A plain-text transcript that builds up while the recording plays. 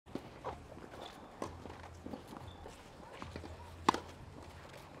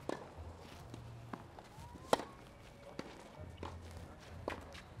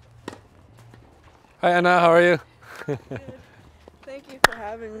Hi Anna, how are you? Good. Thank you for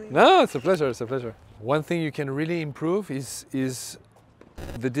having me. No, it's a pleasure, it's a pleasure. One thing you can really improve is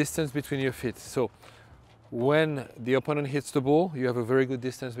the distance between your feet. So when the opponent hits the ball, you have a very good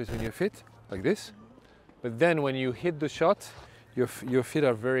distance between your feet, like this. But then when you hit the shot, your feet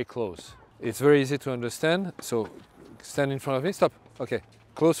are very close. It's very easy to understand. So stand in front of me, stop. Okay,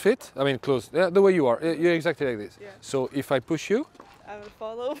 close feet, I mean close, the way you are. You're exactly like this. Yeah. So if I push you, I will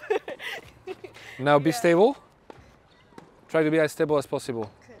follow. now be Yeah. stable. Try to be as stable as possible.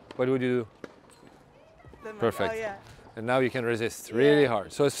 Okay. What would you do? Then Perfect. Oh yeah. And now you can resist really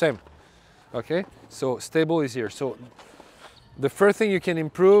hard. So same. Okay, so stable is here. So the first thing you can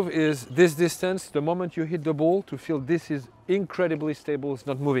improve is this distance. The moment you hit the ball, to feel this is incredibly stable, it's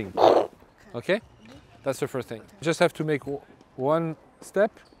not moving. Okay? That's the first thing. Just have to make one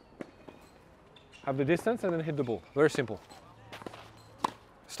step, have the distance, and then hit the ball. Very simple.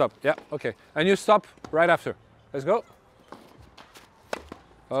 Stop. Yeah, okay. And you stop right after. Let's go.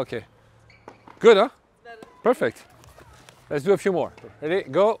 Okay. Good, huh? Perfect. Let's do a few more. Ready?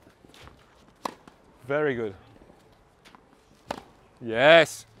 Go. Very good.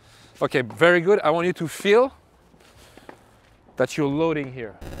 Yes. Okay, very good. I want you to feel that you're loading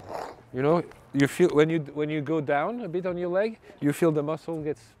here. You know, you feel when you go down a bit on your leg, you feel the muscle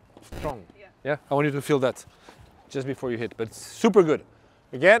gets strong. Yeah. Yeah? I want you to feel that just before you hit, but it's super good.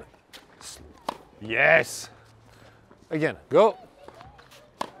 Again. Yes. Again, go.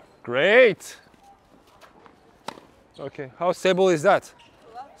 Great. Okay, how stable is that?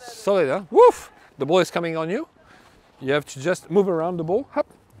 Solid, huh? Woof! The ball is coming on you. You have to just move around the ball, up,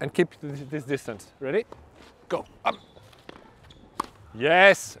 and keep this distance. Ready? Go, up.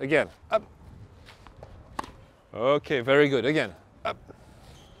 Yes, again, up. Okay, very good, again, up.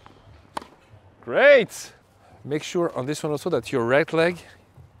 Great! Make sure on this one also that your right leg,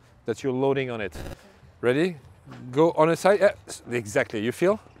 that you're loading on it. Ready? Go on the side, yeah, exactly, you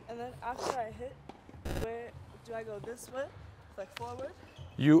feel? And then after I hit, where do I go this way? Like forward?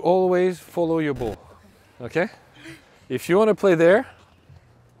 You always follow your ball, okay? If you want to play there,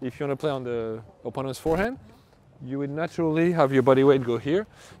 if you want to play on the opponent's forehand, you would naturally have your body weight go here.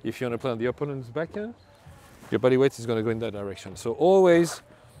 If you want to play on the opponent's backhand, your body weight is going to go in that direction. So always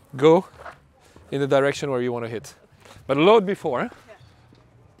go in the direction where you want to hit. But load before. Yeah.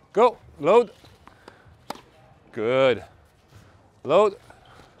 Go, load. Good. Load.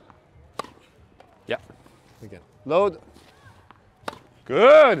 Yeah, again. Load.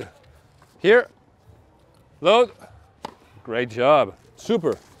 Good. Here. Load. Great job.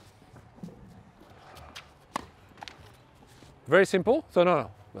 Super. Very simple. So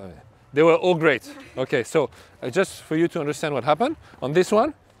no. They were all great. Okay, so just for you to understand what happened, on this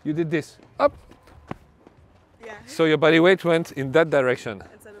one, you did this. Up. Yeah. So your body weight went in that direction.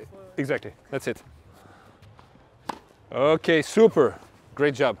 Instead of forward. Exactly. That's it. Okay, super.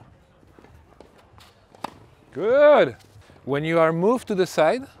 Great job. Good. When you are moved to the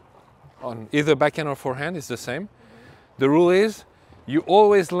side, on either backhand or forehand, it's the same. The rule is you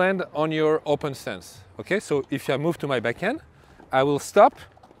always land on your open stance. Okay, so if I move to my backhand, I will stop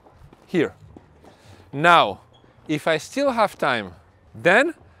here. Now, if I still have time,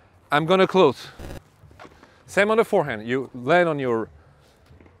 then I'm gonna close. Same on the forehand. You land on your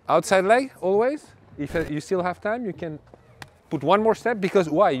outside leg always. If you still have time, you can put one more step, because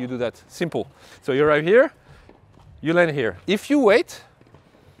why you do that? Simple. So you arrive here, you land here. If you wait,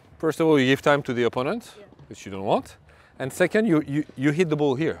 first of all, you give time to the opponent, which you don't want. And second, you hit the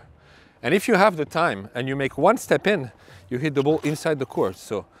ball here. And if you have the time and you make one step in, you hit the ball inside the court.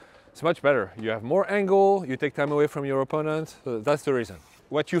 So it's much better. You have more angle, you take time away from your opponent. So that's the reason.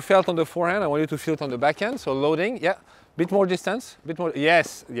 What you felt on the forehand, I want you to feel it on the backhand. So loading, yeah. Bit more distance, bit more,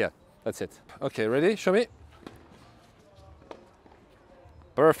 yes, yeah, that's it. Okay, ready? Show me.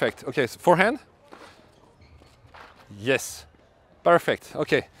 Perfect. Okay, so forehand. Yes. Perfect.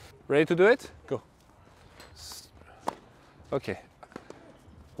 Okay. Ready to do it? Go. Okay.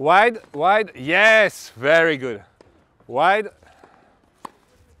 Wide, wide. Yes. Very good. Wide.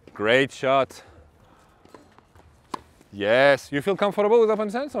 Great shot. Yes. You feel comfortable with open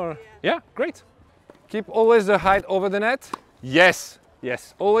stance or? Yeah, great. Keep always the height over the net. Yes.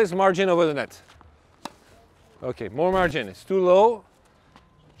 Yes. Always margin over the net. Okay, more margin. It's too low.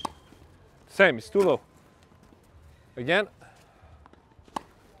 Same, it's too low. Again.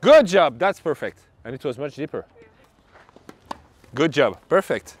 Good job, that's perfect. And it was much deeper. Good job,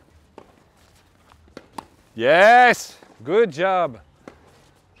 perfect. Yes, good job.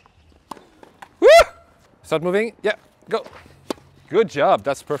 Woo! Start moving, yeah, go. Good job,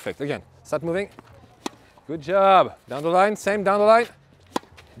 that's perfect. Again, start moving. Good job. Down the line, same down the line.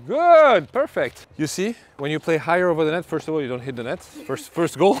 Good, perfect. You see, when you play higher over the net, first of all, you don't hit the net,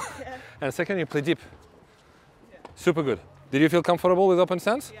 first goal. Yeah. And second, you play deep. Yeah. Super good. Did you feel comfortable with open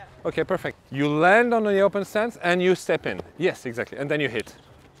stance? Yeah. Okay, perfect. You land on the open stance and you step in. Yes, exactly. And then you hit.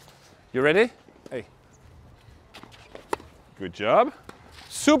 You ready? Hey. Good job.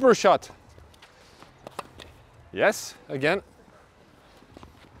 Super shot. Yes, again.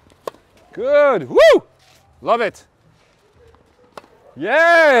 Good. Woo! Love it.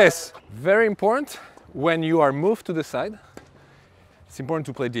 Yes! Very important when you are moved to the side. It's important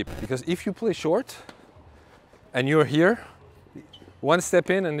to play deep because if you play short and you're here, one step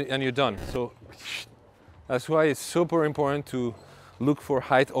in and you're done. So that's why it's super important to look for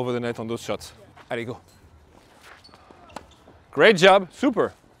height over the net on those shots. There you go. Great job,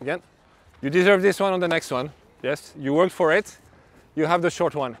 super. Again, you deserve this one on the next one. Yes, you worked for it. You have the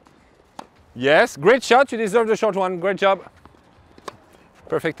short one. Yes, great shot, you deserve the short one. Great job.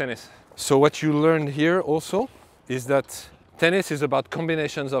 Perfect tennis. So what you learned here also is that tennis is about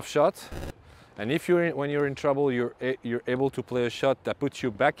combinations of shots. And if when you're in trouble, you're able to play a shot that puts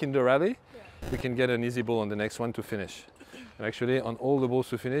you back in the rally, you can get an easy ball on the next one to finish. And actually, on all the balls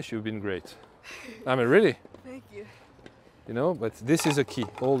to finish, you've been great. I mean, really. Thank you. You know, but this is a key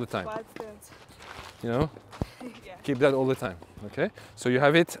all the time. Wide stance. You know, Yeah. keep that all the time. Okay. So you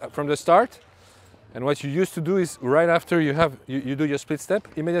have it from the start. And what you used to do is right after you do your split step,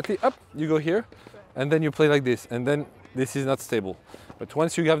 immediately up, you go here, and then you play like this. And then this is not stable. But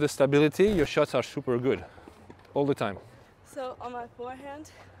once you have the stability, your shots are super good, all the time. So on my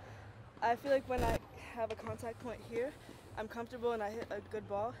forehand, I feel like when I have a contact point here, I'm comfortable and I hit a good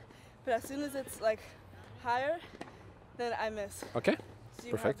ball. But as soon as it's like higher, then I miss. Okay, Do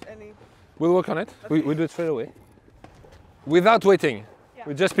you perfect. have any? We'll work on it. Okay. We do it straight away. Without waiting, Yeah.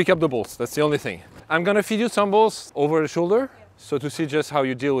 we just pick up the balls. That's the only thing. I'm gonna feed you some balls over the shoulder, so to see just how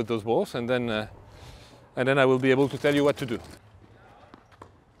you deal with those balls, and then I will be able to tell you what to do.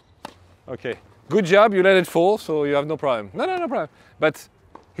 Okay, good job, you let it fall, so you have no problem. No problem. But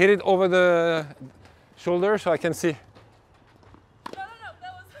hit it over the shoulder so I can see. No,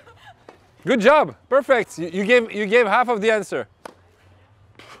 that was. Good job, perfect. You gave half of the answer.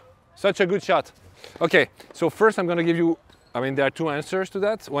 Such a good shot. Okay, so first I'm gonna give you, there are two answers to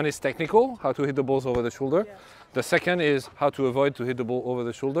that. One is technical, how to hit the balls over the shoulder. Yeah. The second is how to avoid to hit the ball over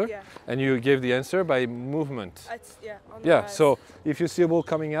the shoulder. Yeah. And you gave the answer by movement. On the Yeah, rise. so if you see a ball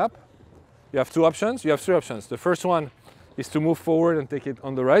coming up, you have two options, you have three options. The first one is to move forward and take it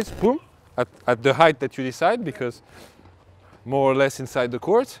on the rise, boom, at the height that you decide, because more or less inside the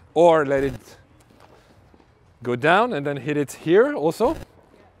court, or let it go down and then hit it here also.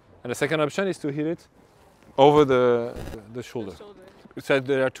 And the second option is to hit it over the shoulder. So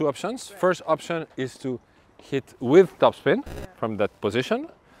there are two options. Right. First option is to hit with topspin from that position,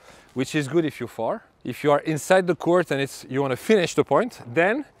 which is good if you're far. If you are inside the court and you want to finish the point,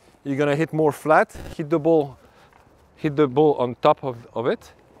 then you're gonna hit more flat, hit the ball on top of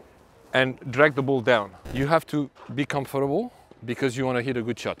it, and drag the ball down. You have to be comfortable because you want to hit a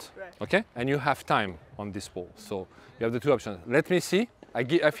good shot, Right. okay? And you have time on this ball, so you have the two options. Let me see.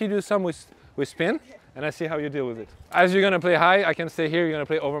 I feed you some with spin, and I see how you deal with it. As you're gonna play high, I can stay here. You're gonna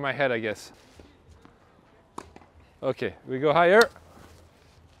play over my head, I guess. Okay, we go higher.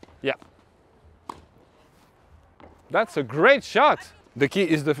 Yeah. That's a great shot. The key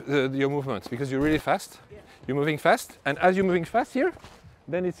is your movement, because you're really fast. Yeah. You're moving fast, and as you're moving fast here,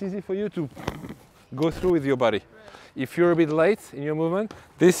 then it's easy for you to go through with your body. Right. If you're a bit late in your movement,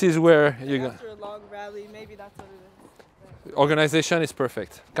 this is where you go. After a long rally, maybe that's what it is. Organization is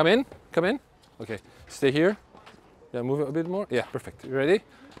perfect. Come in, come in. Okay, stay here. Yeah, move a bit more. Yeah, perfect. You ready?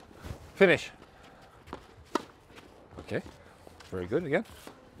 Finish. Okay, very good again.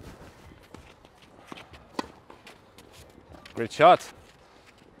 Great shot.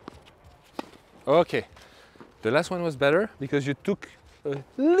 Okay, the last one was better because you took a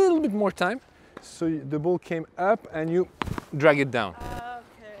little bit more time. So the ball came up and you drag it down.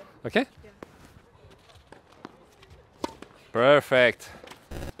 Okay. Okay? Yeah. Perfect.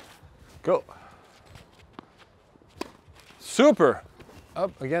 Go. Super.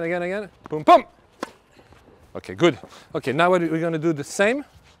 Up, again. Boom, boom. Okay, good. Okay, now we're gonna do the same.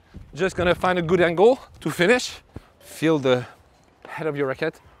 Just gonna find a good angle to finish. Feel the head of your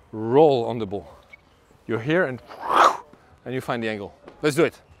racket roll on the ball. You're here and you find the angle. Let's do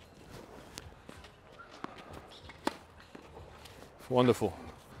it. Wonderful.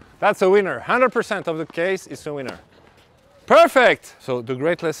 That's a winner. 100% of the case is a winner. Perfect! So the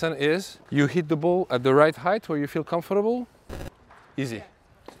great lesson is you hit the ball at the right height where you feel comfortable. Easy.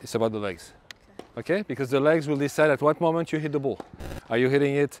 It's about the legs. Okay? Because the legs will decide at what moment you hit the ball. Are you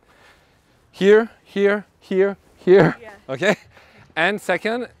hitting it here, here, here, here? Yeah. Okay? And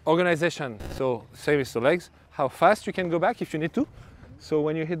second, organization. So same with the legs, how fast you can go back if you need to. So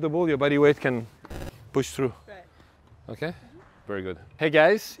when you hit the ball, your body weight can push through. Right. Okay? Very good. Hey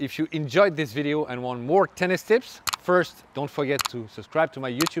guys, if you enjoyed this video and want more tennis tips, first, don't forget to subscribe to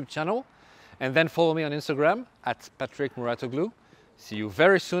my YouTube channel and then follow me on Instagram at Patrick Mouratoglou. See you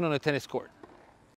very soon on the tennis court.